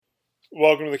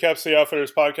Welcome to the Cap City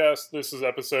Outfitters podcast. This is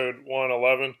episode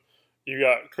 111. You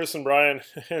got Chris and Brian,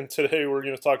 and today we're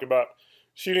going to talk about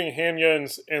shooting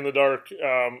handguns in the dark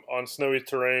on snowy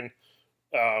terrain,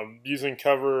 using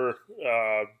cover,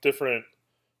 different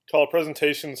color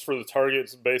presentations for the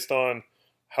targets based on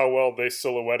how well they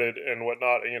silhouetted and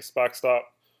whatnot against backstop.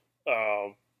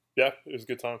 Yeah, it was a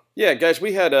good time. Yeah, guys,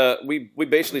 we had we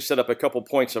basically set up a couple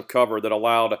points of cover that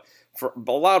allowed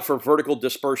for vertical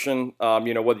dispersion.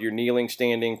 Whether you're kneeling,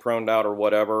 standing, proned out, or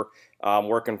whatever,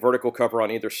 working vertical cover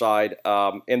on either side,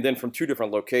 and then from two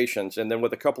different locations, and then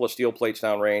with a couple of steel plates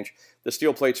downrange. The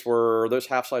steel plates were those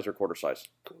half size or quarter size?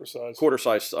 Quarter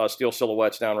size steel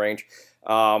silhouettes downrange,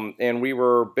 and we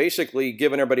were basically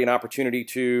giving everybody an opportunity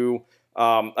to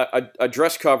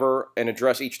address cover and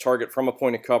address each target from a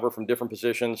point of cover from different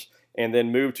positions, and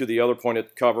then move to the other point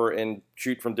of cover and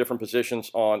shoot from different positions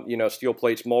on steel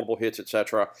plates, multiple hits,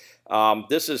 etc.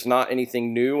 This is not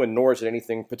anything new, and nor is it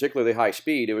anything particularly high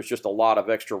speed. It was just a lot of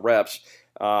extra reps.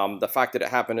 The fact that it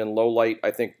happened in low light,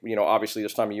 I think obviously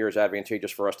this time of year is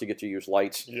advantageous for us to get to use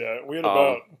lights. Yeah, we had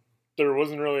there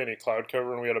wasn't really any cloud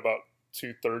cover, and we had about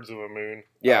 2/3 of a moon.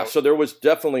 Yeah, so there was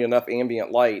definitely enough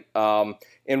ambient light.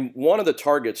 And one of the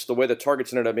targets, the way the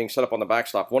targets ended up being set up on the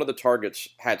backstop, one of the targets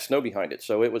had snow behind it,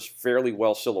 so it was fairly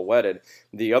well silhouetted.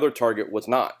 The other target was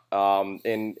not. But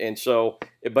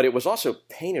it was also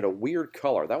painted a weird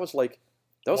color.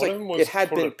 It had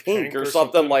been pink or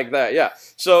something like that. Yeah.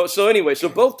 So anyway, so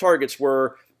both targets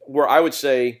were I would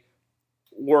say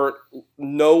were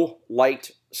no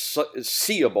light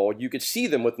seeable. You could see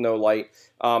them with no light.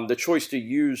 The choice to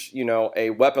use, a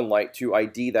weapon light to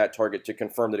ID that target to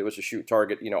confirm that it was a shoot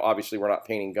target. Obviously we're not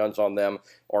painting guns on them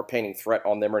or painting threat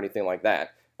on them or anything like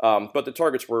that. But the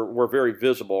targets were very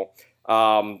visible.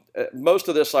 Most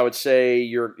of this, I would say,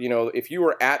 if you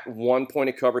were at one point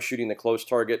of cover shooting the close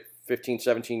target, 15,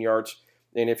 17 yards,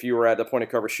 and if you were at the point of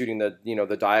cover shooting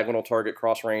the diagonal target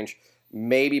cross range,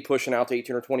 maybe pushing out to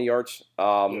 18 or 20 yards.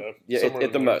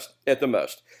 At the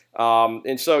most.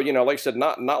 And so, like I said,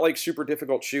 not like super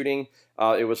difficult shooting.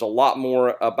 It was a lot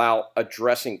more about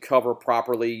addressing cover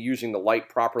properly, using the light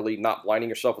properly, not blinding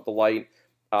yourself with the light,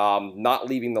 not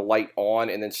leaving the light on,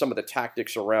 and then some of the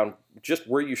tactics around just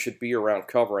where you should be around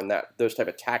cover and those type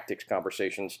of tactics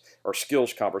conversations or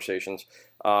skills conversations,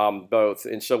 both.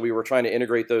 And so we were trying to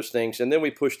integrate those things, and then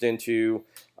we pushed into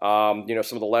some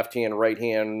of the left hand, right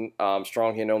hand,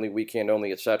 strong hand only, weak hand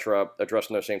only, etc.,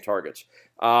 addressing those same targets.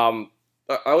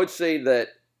 I would say that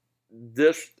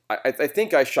I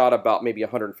think I shot about maybe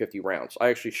 150 rounds. I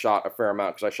actually shot a fair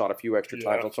amount because I shot a few extra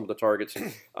times on some of the targets.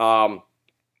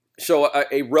 So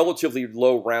a relatively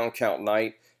low round count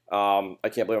night. I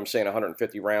can't believe I'm saying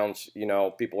 150 rounds.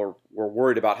 People were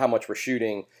worried about how much we're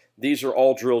shooting. These are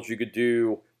all drills you could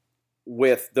do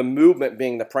with the movement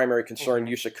being the primary concern,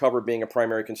 use of cover being a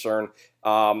primary concern,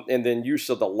 and then use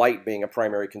of the light being a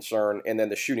primary concern, and then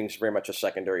the shooting is very much a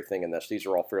secondary thing in this. These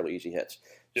are all fairly easy hits.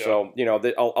 Yeah. So,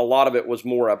 a lot of it was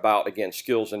more about, again,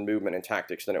 skills and movement and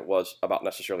tactics than it was about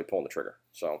necessarily pulling the trigger.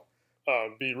 So,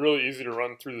 be really easy to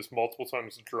run through this multiple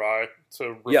times dry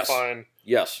to refine.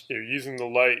 Yes. Using the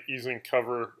light, using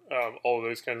cover, all of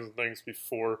those kinds of things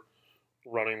before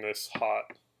running this hot.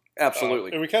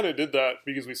 Absolutely. And we kind of did that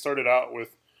because we started out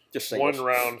with just one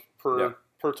round per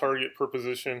target, per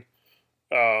position.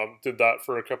 Did that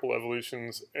for a couple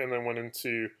evolutions, and then went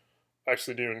into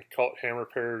actually doing hammer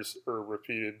pairs or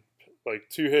repeated, like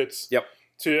 2 hits. Yep.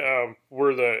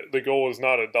 Where the goal is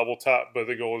not a double tap, but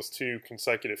the goal is 2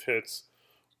 consecutive hits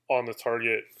on the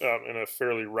target in a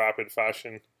fairly rapid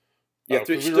fashion. Yeah,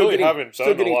 still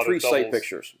getting 3 sight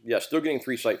pictures. Yeah, still getting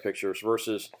 3 sight pictures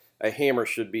versus a hammer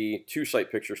should be 2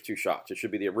 sight pictures, 2 shots. It should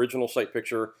be the original sight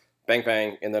picture, bang,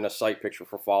 bang, and then a sight picture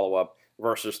for follow-up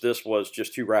versus this was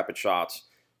just 2 rapid shots,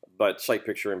 but sight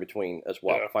picture in between as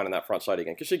well, finding that front sight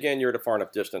again. Because, again, you're at a far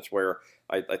enough distance where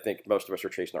I think most of us are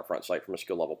chasing our front sight from a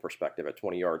skill level perspective at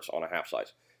 20 yards on a half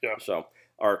size. Yeah. So,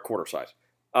 or quarter size.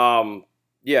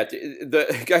 Guys,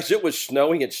 it was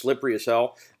snowing and slippery as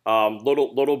hell.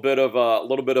 Little bit of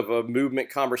a movement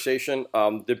conversation.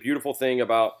 The beautiful thing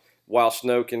about while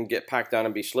snow can get packed down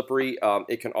and be slippery,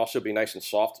 it can also be nice and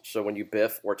soft. So when you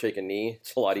biff or take a knee,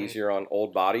 it's a lot easier on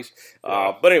old bodies.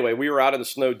 But anyway, we were out in the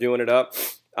snow doing it up.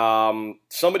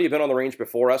 Somebody had been on the range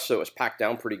before us, so it was packed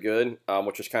down pretty good,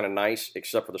 which was kind of nice,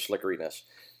 except for the slickeriness.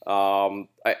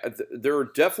 There are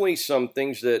definitely some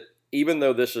things that, even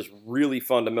though this is really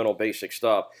fundamental basic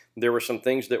stuff, there were some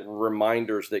things that were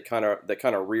reminders that kind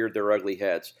of reared their ugly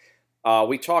heads.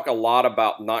 We talk a lot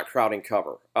about not crowding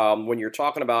cover. When you're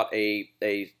talking about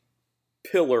a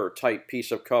pillar type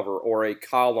piece of cover or a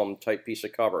column type piece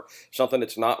of cover, something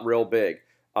that's not real big,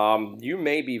 you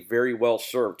may be very well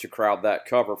served to crowd that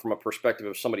cover from a perspective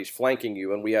of somebody's flanking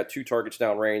you. And we had 2 targets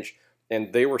downrange,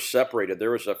 and they were separated.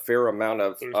 There was a fair amount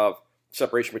of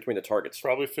separation between the targets.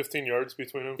 Probably 15 yards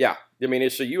between them. Yeah, I mean,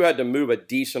 so you had to move a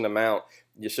decent amount.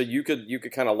 So you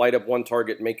could kind of light up one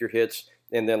target, make your hits,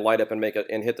 and then light up and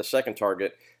hit the second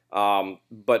target.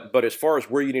 But as far as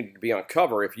where you needed to be on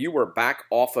cover, if you were back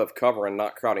off of cover and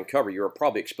not crowding cover, you were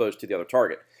probably exposed to the other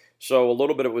target. So a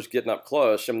little bit of it was getting up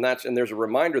close, and there's a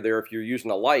reminder there if you're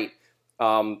using a light.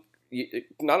 I'm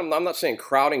not saying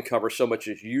crowding cover so much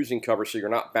as using cover so you're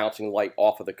not bouncing light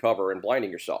off of the cover and blinding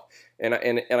yourself. And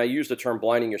I use the term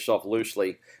blinding yourself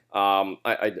loosely.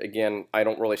 I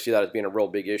don't really see that as being a real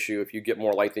big issue. If you get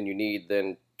more light than you need,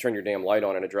 then turn your damn light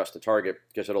on and address the target,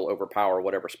 because it'll overpower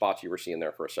whatever spots you were seeing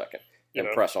there for a second and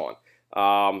press on.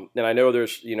 And I know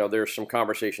there's some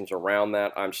conversations around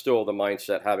that. I'm still of the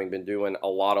mindset, having been doing a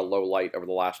lot of low light over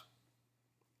the last,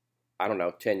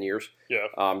 10 years. Yeah.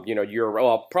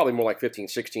 Probably more like 15,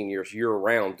 16 years year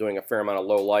round, doing a fair amount of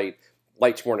low light.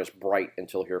 Lights weren't as bright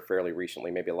until here fairly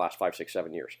recently, maybe the last 5, 6,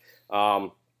 7 years.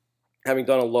 Having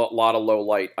done a lot of low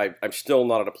light, I'm still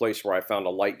not at a place where I found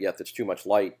a light yet that's too much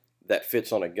light that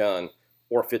fits on a gun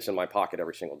or fits in my pocket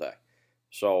every single day.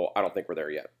 So I don't think we're there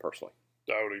yet, personally.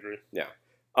 I would agree. Yeah.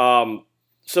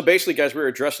 So basically, guys, we were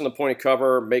addressing the point of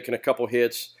cover, making a couple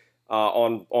hits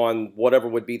on whatever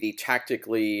would be the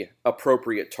tactically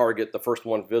appropriate target. The first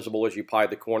one visible as you pied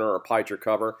the corner or pied your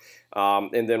cover,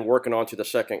 and then working on to the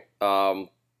second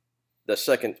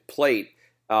plate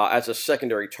as a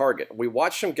secondary target. We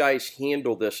watched some guys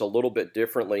handle this a little bit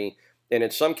differently, and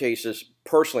in some cases,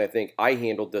 personally, I think I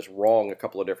handled this wrong a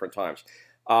couple of different times.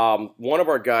 One of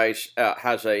our guys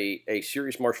has a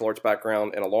serious martial arts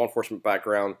background and a law enforcement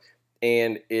background,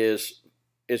 and is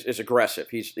aggressive.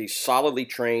 He's solidly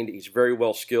trained. He's very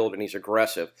well skilled, and he's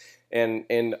aggressive. And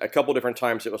a couple different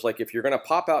times, it was like, if you're going to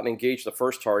pop out and engage the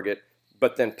first target,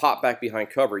 but then pop back behind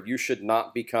cover, you should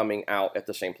not be coming out at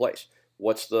the same place.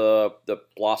 What's the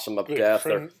blossom of death?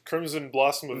 Crimson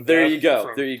blossom of death. There you go.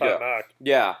 From There you Pat go. Mack.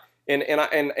 Yeah. And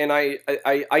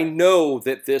I know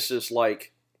that this is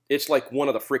like, it's like one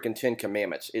of the freaking 10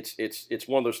 commandments. It's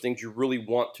one of those things you really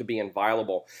want to be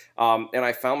inviolable. And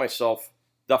I found myself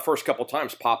the first couple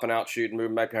times popping out, shooting,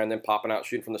 moving back behind, then popping out,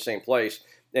 shooting from the same place.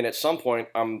 And at some point,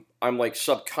 I'm like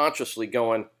subconsciously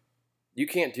going, you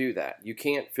can't do that. You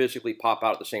can't physically pop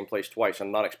out at the same place twice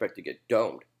and not expect to get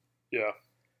domed. Yeah.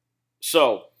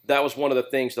 So that was one of the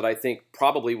things that I think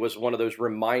probably was one of those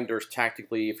reminders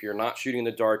tactically. If you're not shooting in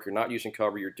the dark, you're not using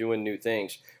cover, you're doing new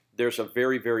things, there's a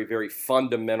very, very, very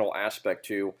fundamental aspect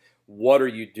to what are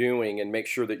you doing, and make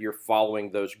sure that you're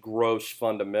following those gross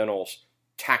fundamentals,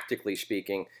 tactically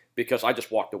speaking, because I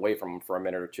just walked away from them for a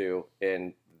minute or two,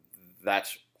 and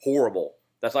that's horrible.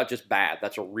 That's not just bad.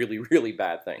 That's a really, really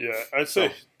bad thing. Yeah, I'd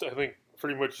say I think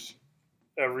pretty much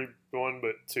everyone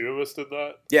but 2 of us did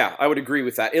that. Yeah, I would agree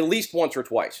with that. At least once or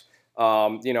twice.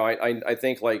 I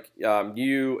think like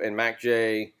you and Mac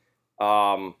J,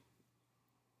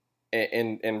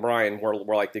 and Brian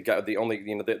were like the only,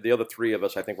 the other 3 of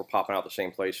us, I think, were popping out the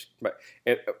same place, but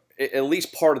at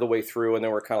least part of the way through, and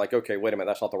then we're kind of like, okay, wait a minute,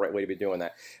 that's not the right way to be doing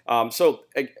that. So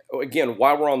again,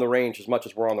 why we're on the range as much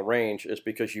as we're on the range is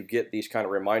because you get these kind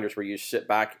of reminders where you sit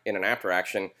back in an after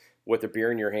action with a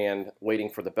beer in your hand, waiting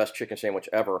for the best chicken sandwich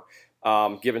ever,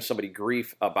 giving somebody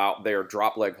grief about their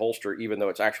drop leg holster, even though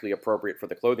it's actually appropriate for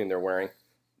the clothing they're wearing.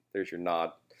 There's your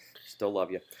nod. Still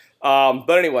love you.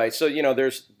 But anyway, so,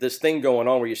 there's this thing going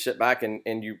on where you sit back and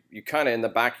you kind of in the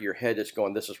back of your head just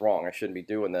going, this is wrong. I shouldn't be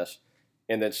doing this.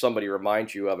 And then somebody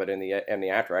reminds you of it in the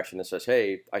after action and says,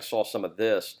 hey, I saw some of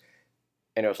this.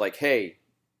 And it was like, hey,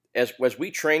 as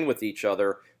we train with each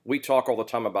other, we talk all the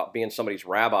time about being somebody's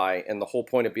rabbi. And the whole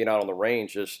point of being out on the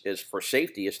range is for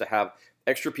safety, is to have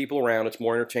extra people around. It's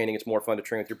more entertaining. It's more fun to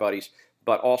train with your buddies.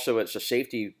 But also it's a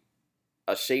safety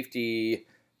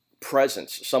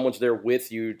presence. Someone's there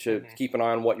with you to keep an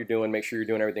eye on what you're doing, make sure you're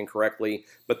doing everything correctly.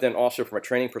 But then also from a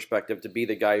training perspective, to be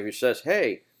the guy who says,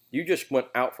 hey, you just went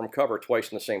out from cover twice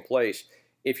in the same place.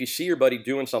 If you see your buddy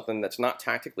doing something that's not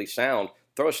tactically sound,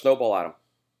 throw a snowball at him.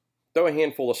 Throw a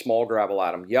handful of small gravel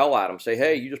at him. Yell at him. Say,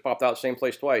 hey, you just popped out the same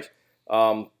place twice.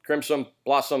 Crimson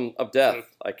blossom of death.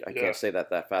 I can't say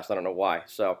that fast. I don't know why.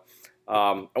 So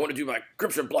I want to do my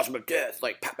crimson blossom of death,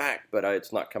 like pat back, but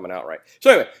it's not coming out right.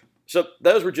 So anyway, so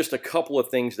those were just a couple of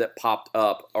things that popped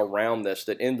up around this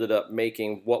that ended up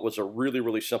making what was a really,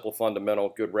 really simple,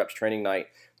 fundamental, good reps training night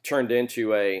turned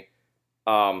into a,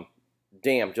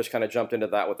 just kind of jumped into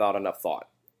that without enough thought.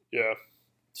 Yeah.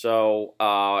 So,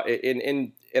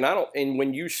 and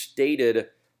when you stated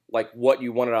like what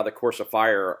you wanted out of the course of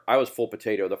fire, I was full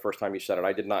potato the first time you said it.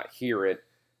 I did not hear it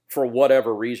for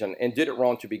whatever reason, and did it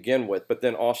wrong to begin with, but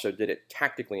then also did it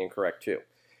tactically incorrect too.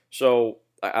 So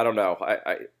I don't know.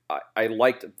 I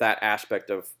liked that aspect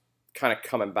of kind of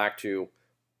coming back to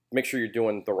make sure you're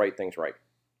doing the right things right.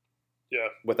 Yeah.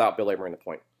 Without belaboring the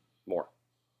point more.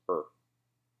 Or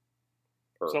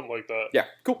something like that. Yeah,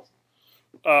 cool.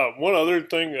 One other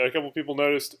thing a couple people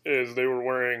noticed is they were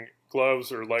wearing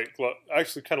gloves or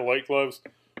actually kind of light gloves,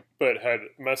 but had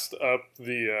messed up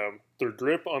their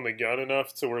grip on the gun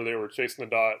enough to where they were chasing the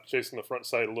dot, chasing the front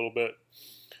sight a little bit.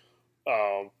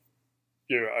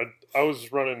 I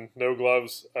was running no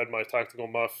gloves. I had my tactical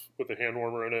muff with a hand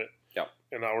warmer in it. Yeah.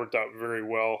 And that worked out very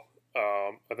well.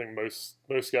 I think most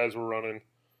guys were running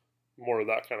more of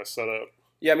that kind of setup.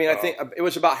 Yeah, I mean, I think it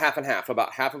was about half and half.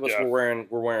 About half of us were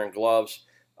wearing gloves.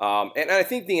 And I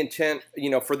think the intent,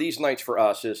 for these nights for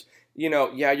us is, you're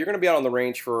going to be out on the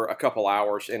range for a couple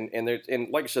hours, and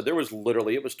like I said, it was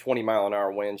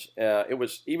 20-mile-an-hour winds. It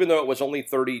was, even though it was only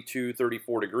 32,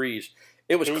 34 degrees,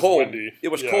 it was cold. Windy. It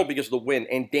was cold because of the wind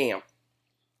and damp,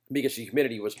 because the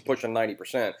humidity was pushing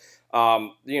 90%.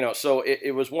 So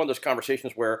it was one of those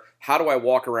conversations where, how do I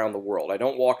walk around the world? I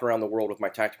don't walk around the world with my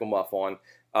tactical muff on.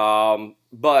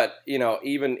 But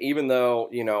even though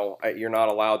you're not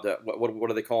allowed to, what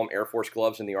do they call them? Air Force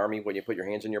gloves in the Army, when you put your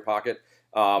hands in your pocket.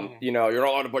 You're not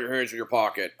allowed to put your hands in your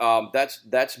pocket.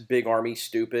 That's big Army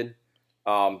stupid.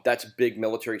 That's big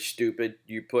military stupid.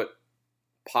 You put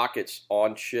pockets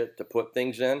on shit to put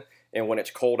things in, and when it's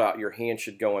cold out, your hands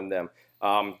should go in them.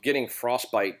 Getting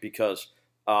frostbite because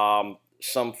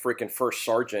some freaking first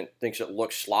sergeant thinks it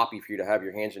looks sloppy for you to have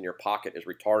your hands in your pocket is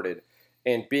retarded.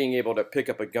 And being able to pick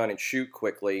up a gun and shoot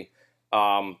quickly,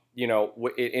 and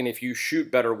if you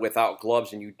shoot better without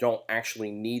gloves and you don't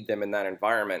actually need them in that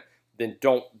environment, then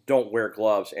don't wear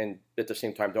gloves, and at the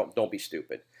same time don't be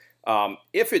stupid.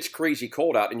 If it's crazy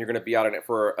cold out and you're going to be out in it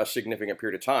for a significant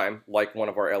period of time, like one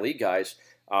of our LE guys,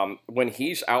 when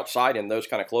he's outside in those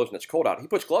kind of clothes and it's cold out, he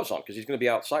puts gloves on because he's going to be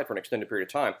outside for an extended period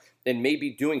of time, and maybe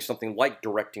doing something like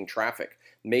directing traffic,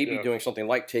 maybe doing something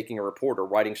like taking a report or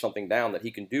writing something down that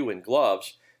he can do in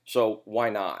gloves. So why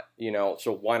not?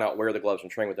 So why not wear the gloves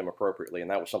and train with them appropriately? And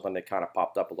that was something that kind of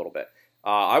popped up a little bit.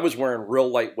 I was wearing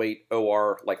real lightweight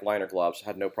OR, like liner gloves.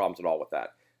 Had no problems at all with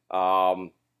that.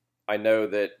 I know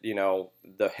that,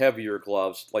 the heavier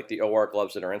gloves, like the OR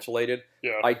gloves that are insulated,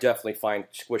 I definitely find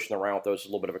squishing around with those is a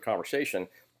little bit of a conversation.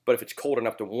 But if it's cold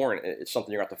enough to warrant it, it's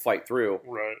something you're going to have to fight through.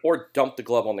 Right. Or dump the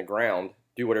glove on the ground,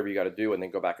 do whatever you got to do, and then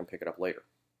go back and pick it up later.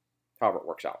 However it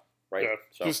works out, right?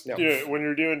 Yeah. So, when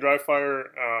you're doing dry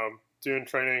fire, doing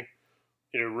training,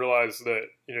 realize that,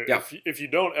 if you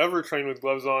don't ever train with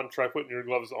gloves on, try putting your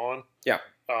gloves on. Yeah.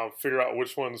 Figure out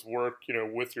which ones work,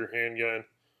 with your handgun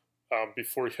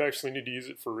before you actually need to use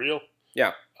it for real.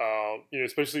 Yeah.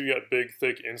 Especially if you got big,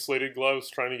 thick, insulated gloves,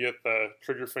 trying to get the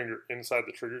trigger finger inside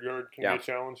the trigger guard can be a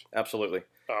challenge. Absolutely.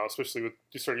 Especially with,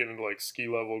 you start getting into like ski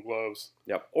level gloves.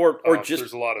 Yep. Or just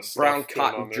there's a lot of brown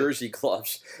cotton jersey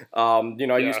gloves. I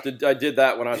did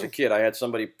that when I was a kid. I had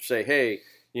somebody say, hey,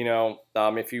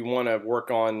 if you want to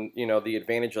work on, the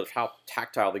advantage of how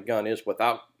tactile the gun is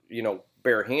without,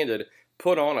 barehanded,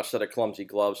 put on a set of clumsy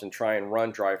gloves and try and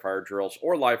run dry fire drills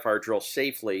or live fire drills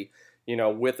safely,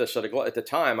 with a set of gloves. At the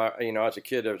time, as a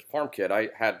kid, as a farm kid, I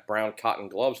had brown cotton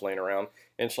gloves laying around,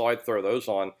 and so I'd throw those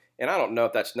on. And I don't know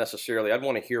if that's necessarily, I'd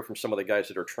want to hear from some of the guys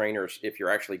that are trainers if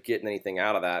you're actually getting anything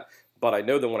out of that. But I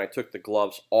know that when I took the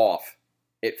gloves off,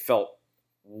 it felt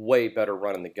way better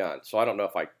running the gun. So I don't know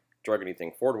if I drug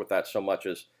anything forward with that so much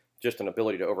as just an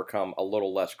ability to overcome a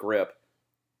little less grip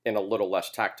and a little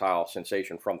less tactile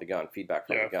sensation from the gun, feedback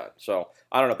from the gun. So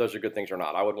I don't know if those are good things or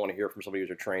not. I would want to hear from somebody who's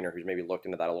a trainer who's maybe looked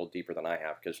into that a little deeper than I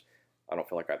have, because I don't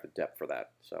feel like I have the depth for that.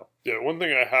 So one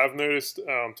thing I have noticed,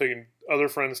 taking other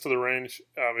friends to the range,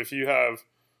 if you have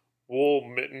wool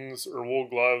mittens or wool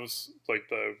gloves, like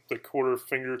the quarter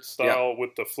finger style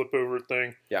with the flip over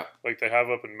thing, like they have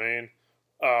up in Maine,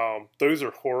 those are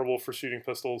horrible for shooting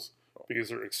pistols because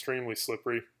they're extremely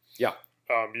slippery. Yeah.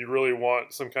 You really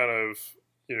want some kind of,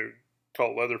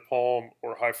 call it leather palm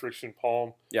or high friction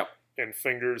palm and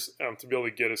fingers to be able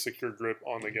to get a secure grip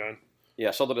on the gun.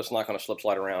 Yeah, so that it's not going to slip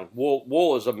slide around.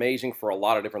 Wool is amazing for a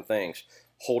lot of different things.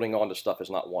 Holding on to stuff is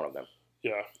not one of them.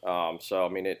 Yeah. So I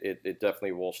mean, it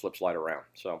definitely will slip slide around.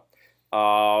 So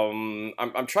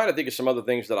I'm trying to think of some other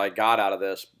things that I got out of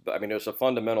this. I mean, it was a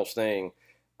fundamentals thing.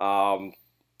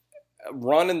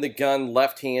 Running the gun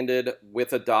left-handed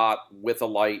with a dot with a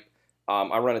light.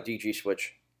 I run a DG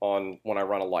switch on when I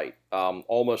run a light,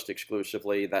 almost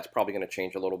exclusively. That's probably going to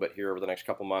change a little bit here over the next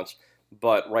couple months.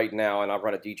 But right now, and I've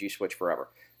run a DG switch forever.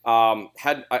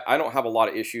 I don't have a lot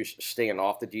of issues staying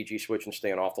off the DG switch and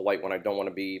staying off the light when I don't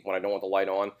want the light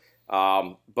on.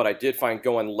 But I did find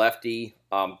going lefty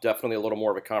definitely a little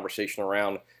more of a conversation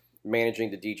around managing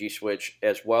the DG switch,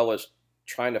 as well as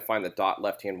trying to find the dot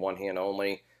left hand, one hand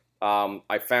only.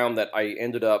 I found that I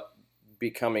ended up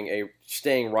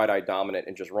staying right eye dominant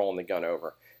and just rolling the gun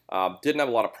over. Didn't have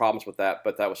a lot of problems with that,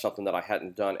 but that was something that I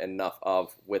hadn't done enough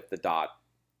of with the dot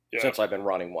since I've been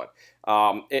running one.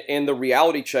 And the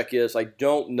reality check is I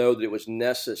don't know that it was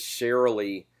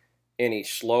necessarily any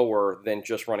slower than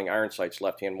just running iron sights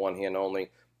left hand, one hand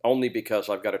only because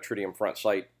I've got a tritium front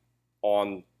sight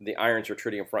on the irons or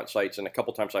tritium front sights, and a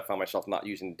couple times I found myself not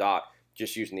using the dot,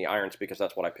 just using the irons because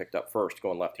that's what I picked up first,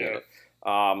 going left-handed.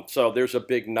 So there's a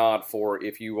big nod for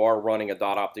if you are running a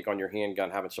dot optic on your handgun,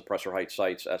 having suppressor height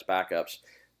sights as backups.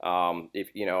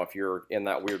 If you're in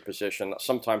that weird position,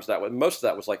 sometimes most of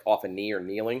that was like off a knee or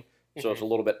kneeling. So it's a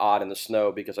little bit odd in the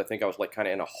snow because I think I was like kind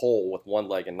of in a hole with one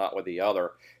leg and not with the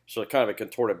other. So kind of a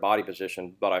contorted body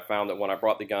position. But I found that when I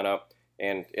brought the gun up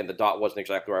and the dot wasn't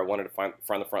exactly where I wanted to find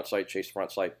the front sight, chase the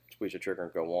front sight, squeeze the trigger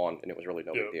and go on, and it was really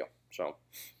no big deal. So,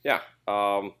 yeah.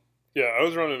 I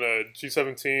was running a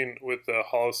G17 with the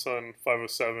Holosun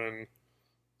 507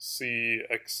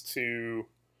 CX2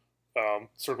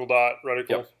 circle dot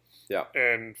reticle. Yeah.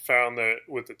 And found that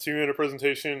with the two-handed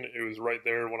presentation, it was right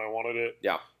there when I wanted it.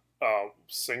 Yeah.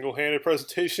 Single-handed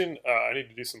presentation, I need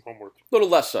to do some homework. A little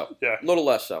less so. Yeah. A little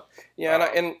less so. Yeah,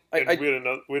 we had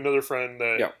another friend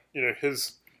that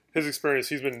his experience.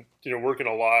 He's been working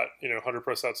a lot. 100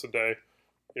 press outs a day.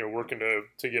 Working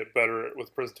to get better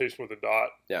with presentation with a dot.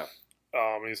 Yeah.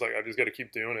 And he's like, I just got to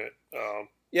keep doing it.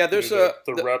 There's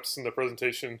the reps and the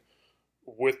presentation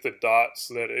with the dot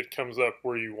so that it comes up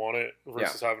where you want it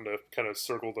versus having to kind of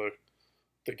circle the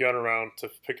gun around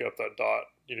to pick up that dot.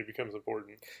 Becomes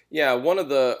important. Yeah, one of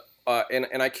the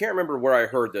and I can't remember where I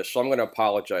heard this, so I'm going to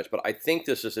apologize, but I think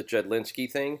this is a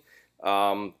Jedlinski thing,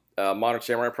 Modern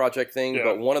Samurai Project thing. Yeah.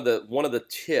 But one of the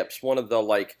tips, one of the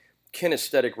like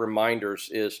kinesthetic reminders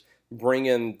is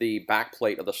bringing the back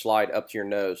plate of the slide up to your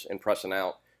nose and pressing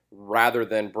out, rather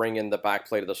than bringing the back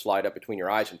plate of the slide up between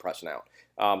your eyes and pressing out,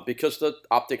 because the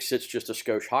optic sits just a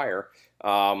skosh higher.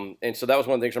 And so that was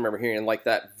one of the things I remember hearing, and like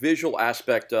that visual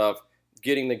aspect of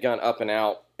getting the gun up and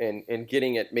out and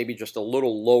getting it maybe just a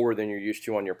little lower than you're used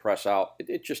to on your press out.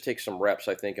 It just takes some reps,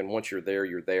 I think, and once you're there,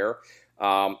 you're there.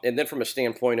 And then from a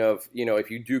standpoint of,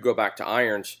 if you do go back to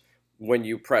irons, when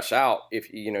you press out,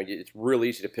 it's real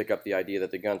easy to pick up the idea that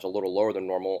the gun's a little lower than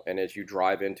normal, and as you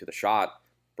drive into the shot,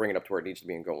 bring it up to where it needs to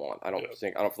be and go on. I don't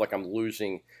feel like I'm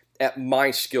losing at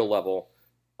my skill level,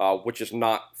 which is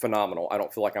not phenomenal. I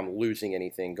don't feel like I'm losing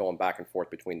anything going back and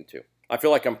forth between the two. I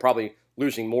feel like I'm probably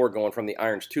losing more going from the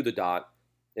irons to the dot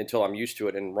until I'm used to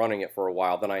it and running it for a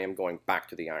while than I am going back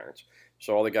to the irons.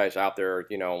 So all the guys out there,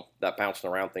 that bouncing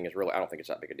around thing is really, I don't think it's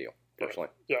that big a deal, personally.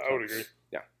 Yeah, I would agree.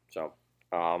 Yeah, so,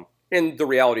 and the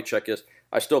reality check is,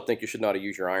 I still think you should know how to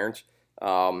use your irons.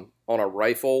 On a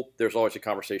rifle, there's always a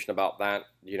conversation about that.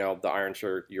 The irons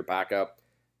are your backup.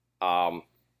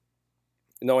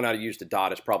 Knowing how to use the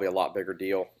dot is probably a lot bigger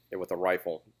deal with a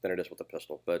rifle than it is with a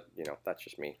pistol. But, that's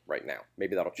just me right now.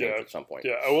 Maybe that'll change at some point.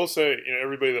 Yeah, I will say,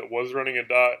 everybody that was running a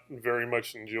dot very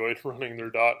much enjoyed running their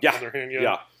dot on their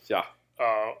handgun. Yeah.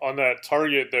 On that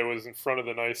target that was in front of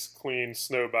the nice, clean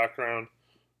snow background,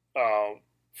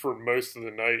 for most of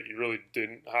the night, you really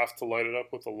didn't have to light it up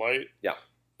with a light. Yeah.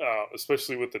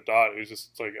 Especially with the dot, it was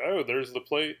just like, oh, there's the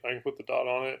plate. I can put the dot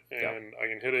on it, and I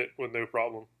can hit it with no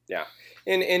problem. Yeah,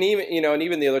 and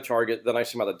even the other target, the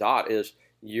nice thing about the dot is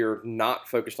you're not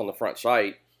focused on the front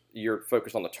sight. You're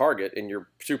focused on the target, and you're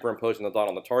superimposing the dot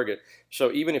on the target.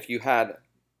 So even if you had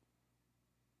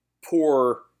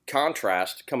poor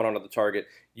contrast coming onto the target,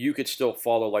 you could still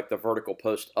follow like the vertical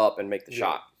post up and make the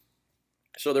shot.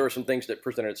 So there were some things that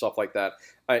presented itself like that.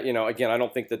 Again, I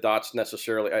don't think the dot's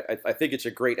necessarily. I think it's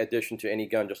a great addition to any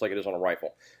gun, just like it is on a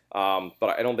rifle. But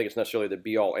I don't think it's necessarily the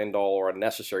be all end all or a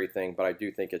necessary thing. But I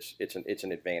do think it's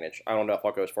an advantage. I don't know if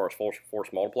I'll go as far as force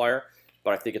multiplier,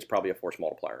 but I think it's probably a force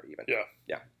multiplier even.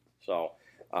 Yeah. So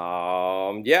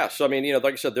So I mean,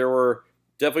 like I said, there were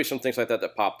definitely some things like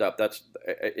that popped up. That's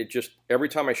it. Just every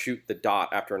time I shoot the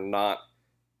dot after not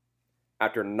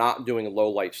doing low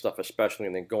light stuff, especially,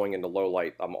 and then going into low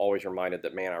light, I'm always reminded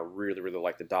that, man, I really, really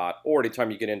like the dot. Or anytime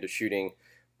you get into shooting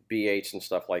B8s and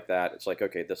stuff like that, it's like,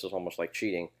 okay, this is almost like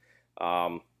cheating.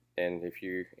 And if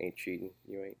you ain't cheating,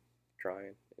 you ain't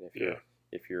trying. And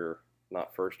if you're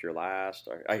not first, you're last.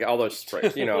 All those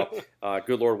phrases,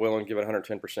 good Lord willing, give it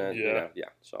 110%. Yeah.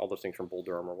 So all those things from Bull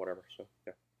Durham or whatever. So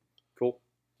yeah, cool.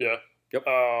 Yeah. Yep.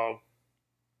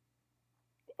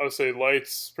 I would say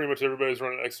lights. Pretty much everybody's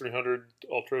running X300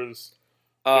 ultras.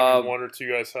 Uh, Maybe one or two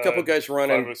guys had a couple guys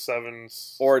running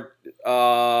 507s or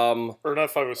or not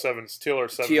 507s,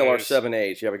 TLR7.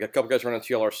 TLR7As. Yeah, we got a couple guys running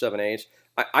TLR7As.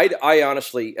 I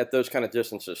honestly, at those kind of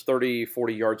distances, 30,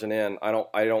 40 yards and in, I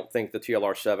don't think the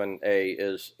TLR7A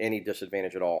is any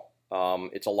disadvantage at all.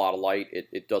 It's a lot of light.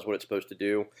 It does what it's supposed to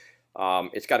do.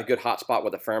 It's got a good hot spot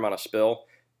with a fair amount of spill.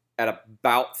 At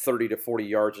about 30 to 40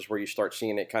 yards is where you start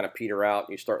seeing it kind of peter out.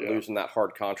 You start losing that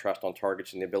hard contrast on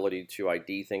targets and the ability to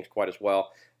ID things quite as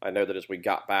well. I know that as we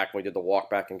got back, we did the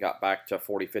walk back and got back to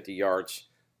 40, 50 yards,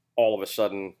 all of a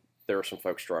sudden there were some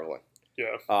folks struggling.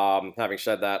 Yeah. Having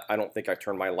said that, I don't think I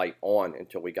turned my light on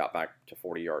until we got back to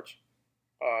 40 yards.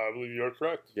 I believe you are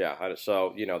correct. Yeah,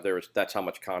 so that's how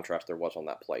much contrast there was on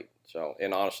that plate. So,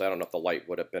 and honestly, I don't know if the light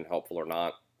would have been helpful or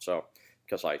not. So,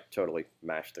 because I totally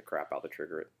mashed the crap out of the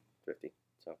trigger at 50,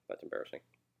 so that's embarrassing,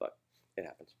 but it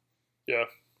happens. Yeah.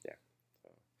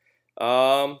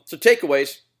 So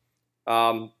takeaways: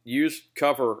 use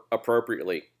cover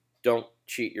appropriately. Don't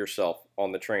cheat yourself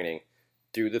on the training.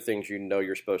 Do the things you know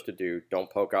you're supposed to do. Don't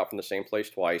poke out from the same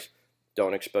place twice.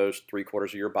 Don't expose 3/4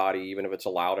 of your body, even if it's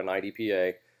allowed in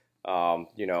IDPA.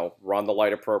 Run the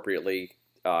light appropriately.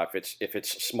 If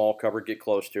it's small cover, get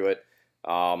close to it.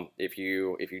 If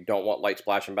you don't want light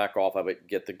splashing back off of it,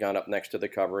 get the gun up next to the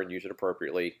cover and use it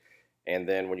appropriately. And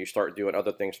then when you start doing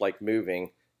other things like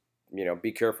moving,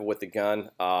 be careful with the gun.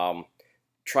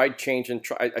 Try changing.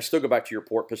 I still go back to your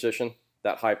port position,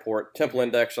 that high port. Temple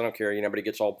index, I don't care. Nobody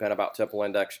gets all bent about temple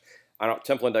index.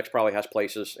 Temple index probably has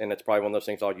places, and it's probably one of those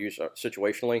things I'll use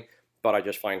situationally. But I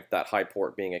just find that high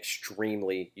port being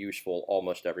extremely useful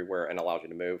almost everywhere and allows you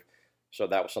to move. So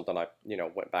that was something I,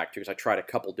 went back to because I tried a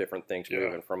couple different things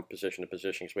moving from position to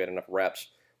position because we had enough reps,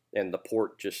 and the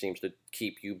port just seems to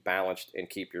keep you balanced and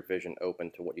keep your vision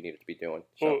open to what you need it to be doing.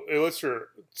 So, well,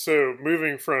 so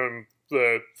moving from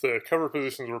the cover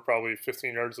positions were probably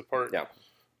 15 yards apart. Yeah.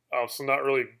 So not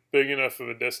really big enough of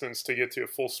a distance to get to a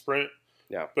full sprint.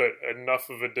 Yeah. But enough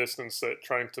of a distance that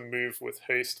trying to move with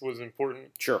haste was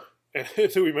important. Sure. And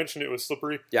we mentioned it was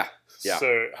slippery. Yeah. Yeah.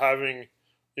 So having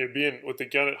being with the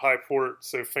gun at high port,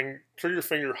 so trigger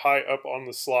finger high up on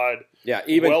the slide. Yeah,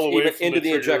 even into the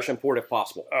trigger, injection port if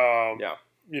possible.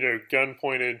 Gun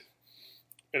pointed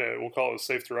in we'll call it a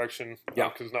safe direction. Yeah.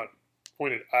 Because not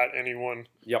pointed at anyone.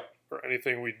 Yep. Or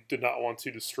anything we did not want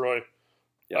to destroy.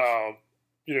 Yes.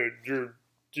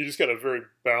 You just got a very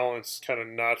balanced kind of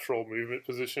natural movement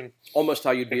position. Almost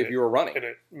how you'd be if you were running. And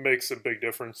it makes a big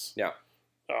difference. Yeah.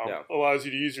 Allows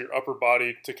you to use your upper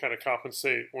body to kind of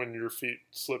compensate when your feet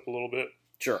slip a little bit.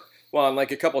 Sure. Well, and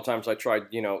like a couple of times I tried,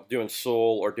 doing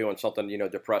sole or doing something,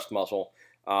 depressed muscle.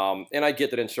 And I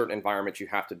get that in certain environments you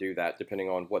have to do that depending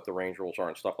on what the range rules are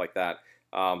and stuff like that.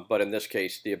 But in this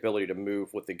case, the ability to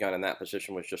move with the gun in that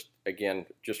position was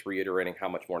just reiterating how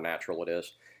much more natural it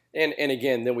is. And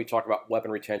again, then we talk about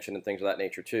weapon retention and things of that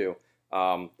nature too.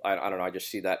 I don't know. I just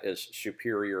see that as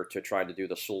superior to trying to do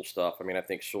the Sewell stuff. I mean, I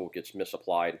think Sewell gets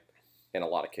misapplied in a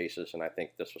lot of cases, and I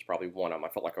think this was probably one of them. I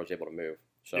felt like I was able to move,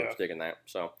 so I was digging that.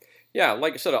 So, yeah,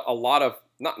 like I said, a lot of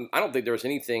I don't think there was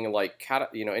anything like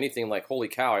anything like holy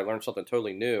cow, I learned something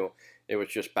totally new. It was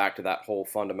just back to that whole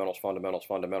fundamentals.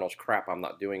 Crap, I'm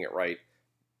not doing it right.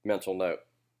 Mental note,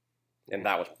 and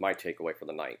that was my takeaway for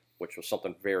the night, which was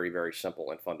something very, very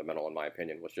simple and fundamental in my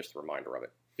opinion. Was just a reminder of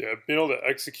it. Yeah, being able to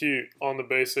execute on the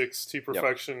basics to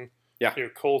perfection,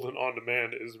 cold and on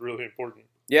demand is really important.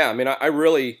 Yeah, I mean, I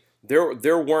really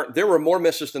there were more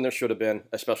misses than there should have been,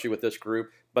 especially with this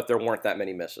group, but there weren't that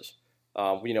many misses.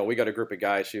 We got a group of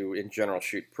guys who, in general,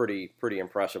 shoot pretty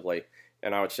impressively,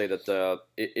 and I would say that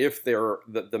if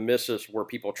the misses were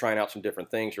people trying out some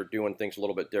different things or doing things a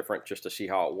little bit different just to see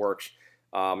how it works,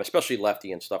 especially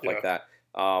lefty and stuff like that.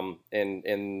 And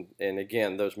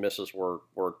again, those misses were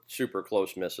super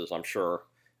close misses, I'm sure.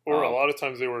 Or a lot of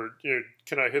times they were,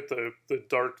 can I hit the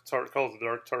dark target? Call it the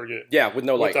dark target. Yeah, with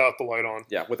no light. Without the light on.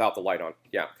 Yeah, without the light on.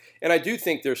 Yeah, and I do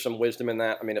think there's some wisdom in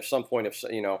that. I mean, at some point,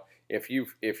 if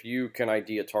you can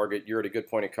ID a target, you're at a good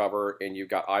point of cover, and you've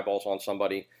got eyeballs on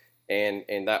somebody, and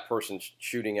that person's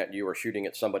shooting at you or shooting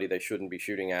at somebody they shouldn't be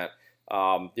shooting at.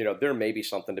 There may be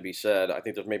something to be said. I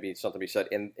think there's maybe something to be said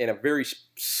in a very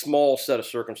small set of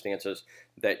circumstances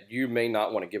that you may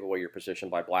not want to give away your position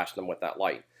by blasting them with that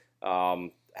light.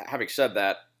 Having said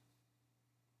that,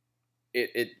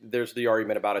 there's the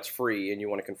argument about it's free and you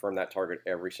want to confirm that target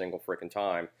every single freaking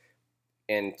time.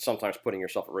 And sometimes putting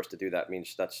yourself at risk to do that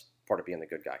means that's part of being the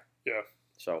good guy. Yeah.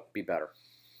 So be better.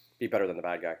 Be better than the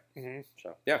bad guy. Mm-hmm.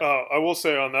 So, yeah. I will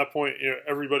say on that point,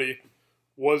 everybody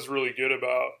was really good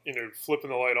about,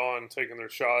 flipping the light on, taking their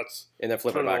shots, and then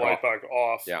flipping turning it the light off. back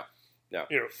off. Yeah.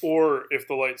 Or if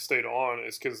the light stayed on,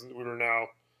 it's because we were now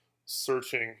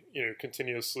searching,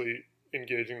 continuously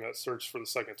engaging that search for the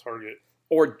second target.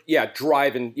 Or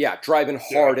driving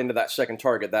hard into that second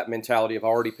target. That mentality of I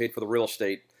already paid for the real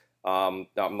estate. I'm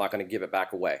not going to give it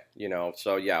back away.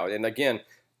 So and again,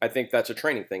 I think that's a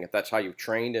training thing. If that's how you've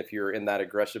trained, if you're in that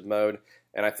aggressive mode,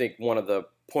 and I think one of the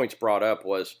points brought up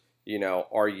was,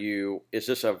 is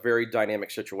this a very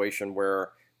dynamic situation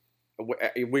where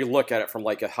we look at it from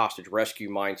like a hostage rescue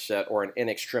mindset or an in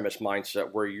extremis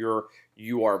mindset where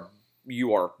you are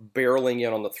barreling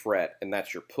in on the threat and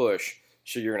that's your push.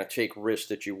 So you're going to take risks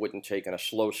that you wouldn't take in a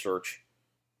slow search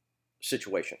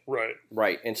situation.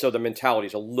 Right. And so the mentality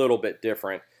is a little bit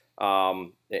different.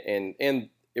 And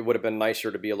it would have been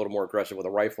nicer to be a little more aggressive with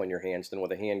a rifle in your hands than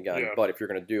with a handgun. Yeah. But if you're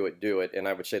going to do it. And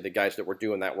I would say the guys that were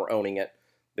doing that were owning it.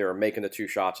 They were making the 2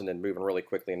 shots and then moving really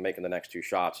quickly and making the next 2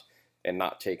 shots and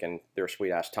not taking their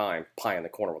sweet ass time pie in the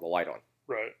corner with the light on.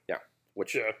 Right. Yeah.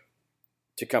 Which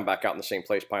to come back out in the same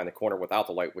place pie in the corner without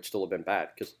the light would still have been bad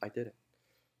because I did it.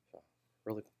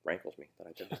 Really rankles me that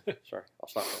I did it. Sorry, I'll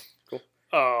stop there. Cool.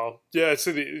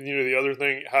 So the other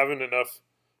thing, having enough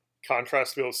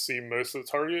contrast to be able to see most of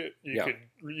the target, you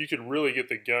could really get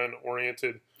the gun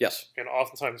oriented. Yes. And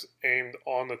oftentimes aimed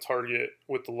on the target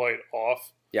with the light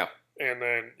off. Yeah. And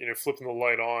then flipping the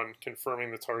light on,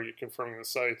 confirming the target, confirming the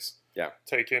sights. Yeah.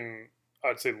 Taking,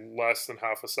 I'd say, less than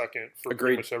half a second for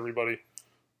Agreed. pretty much everybody.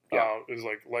 Yeah. Is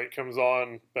like light comes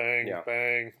on, bang,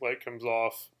 bang, light comes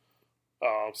off.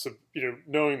 So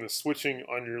knowing the switching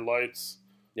on your lights,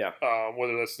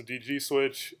 whether that's the DG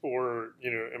switch or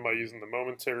am I using the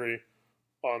momentary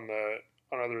on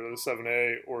either the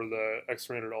 7A or the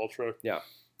X300 Ultra? Yeah.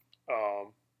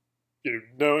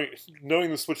 Knowing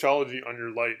the switchology on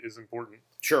your light is important.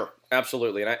 Sure,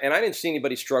 absolutely, and I didn't see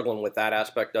anybody struggling with that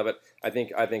aspect of it. I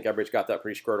think everybody's got that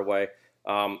pretty squared away.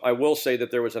 I will say that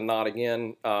there was a nod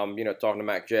again. Talking to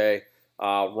Mac J.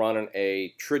 Running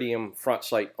a tritium front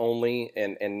sight only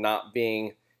and not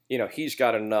being, he's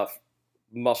got enough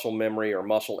muscle memory or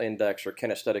muscle index or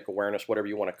kinesthetic awareness, whatever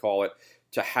you want to call it,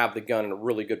 to have the gun in a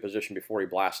really good position before he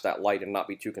blasts that light and not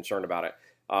be too concerned about it.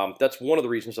 That's one of the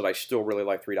reasons that I still really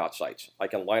like 3-dot sights. I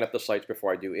can line up the sights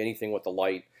before I do anything with the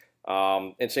light.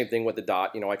 And same thing with the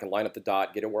dot. I can line up the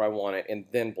dot, get it where I want it, and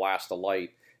then blast the light.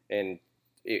 And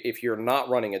if you're not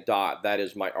running a dot, that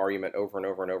is my argument over and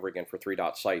over and over again for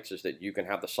 3-dot sights, is that you can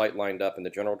have the sight lined up in the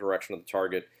general direction of the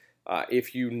target.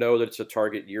 If you know that it's a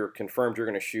target you're confirmed you're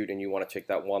going to shoot and you want to take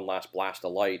that one last blast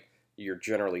of light, you're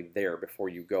generally there before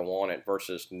you go on it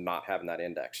versus not having that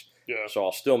index. Yeah. So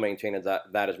I'll still maintain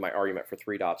that is my argument for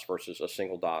 3 dots versus a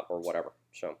single dot or whatever.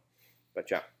 So,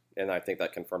 but yeah, and I think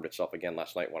that confirmed itself again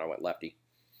last night when I went lefty.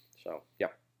 So, yeah.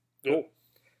 Cool.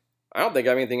 I don't think I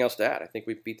have anything else to add. I think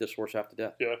we've beat this horse half to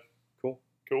death. Yeah. Cool.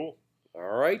 All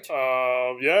right.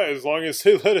 As long as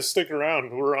they let us stick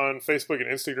around. We're on Facebook and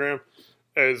Instagram.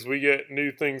 As we get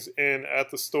new things in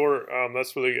at the store,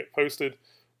 that's where they get posted.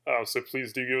 So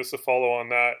please do give us a follow on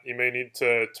that. You may need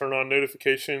to turn on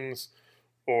notifications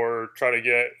or try to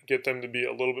get them to be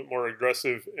a little bit more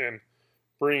aggressive and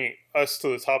bring us to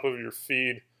the top of your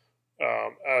feed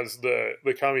as the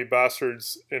commie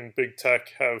bastards in big tech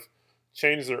have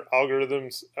changed their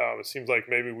algorithms. It seems like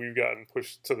maybe we've gotten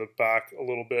pushed to the back a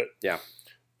little bit. Yeah.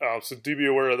 So do be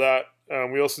aware of that.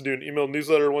 We also do an email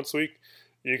newsletter once a week.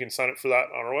 You can sign up for that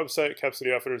on our website,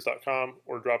 capcityoutfitters.com,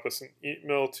 or drop us an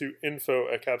email to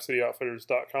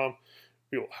info@capcityoutfitters.com.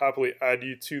 We will happily add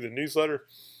you to the newsletter.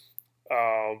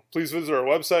 Please visit our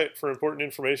website for important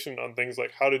information on things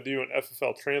like how to do an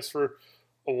FFL transfer,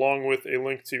 along with a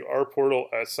link to our portal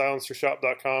at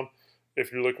silencershop.com.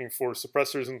 If you're looking for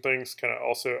suppressors and things, kind of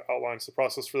also outlines the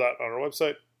process for that on our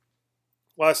website.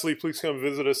 Lastly, please come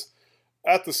visit us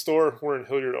at the store. We're in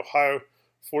Hilliard, Ohio,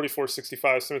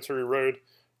 4465 Cemetery Road.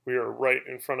 We are right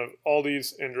in front of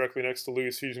Aldi's and directly next to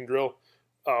Louis Fusion Drill.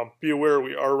 Be aware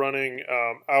we are running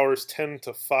hours 10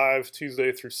 to 5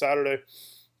 Tuesday through Saturday,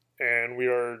 and we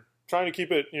are trying to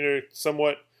keep it,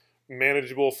 somewhat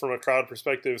manageable from a crowd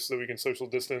perspective so that we can social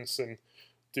distance and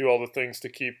do all the things to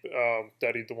keep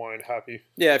Daddy DeWine happy.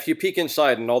 Yeah, if you peek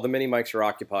inside and all the mini mics are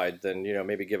occupied, then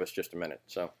maybe give us just a minute.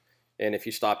 So, and if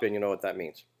you stop in, you know what that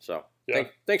means. So,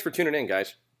 thanks for tuning in,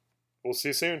 guys. We'll see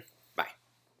you soon.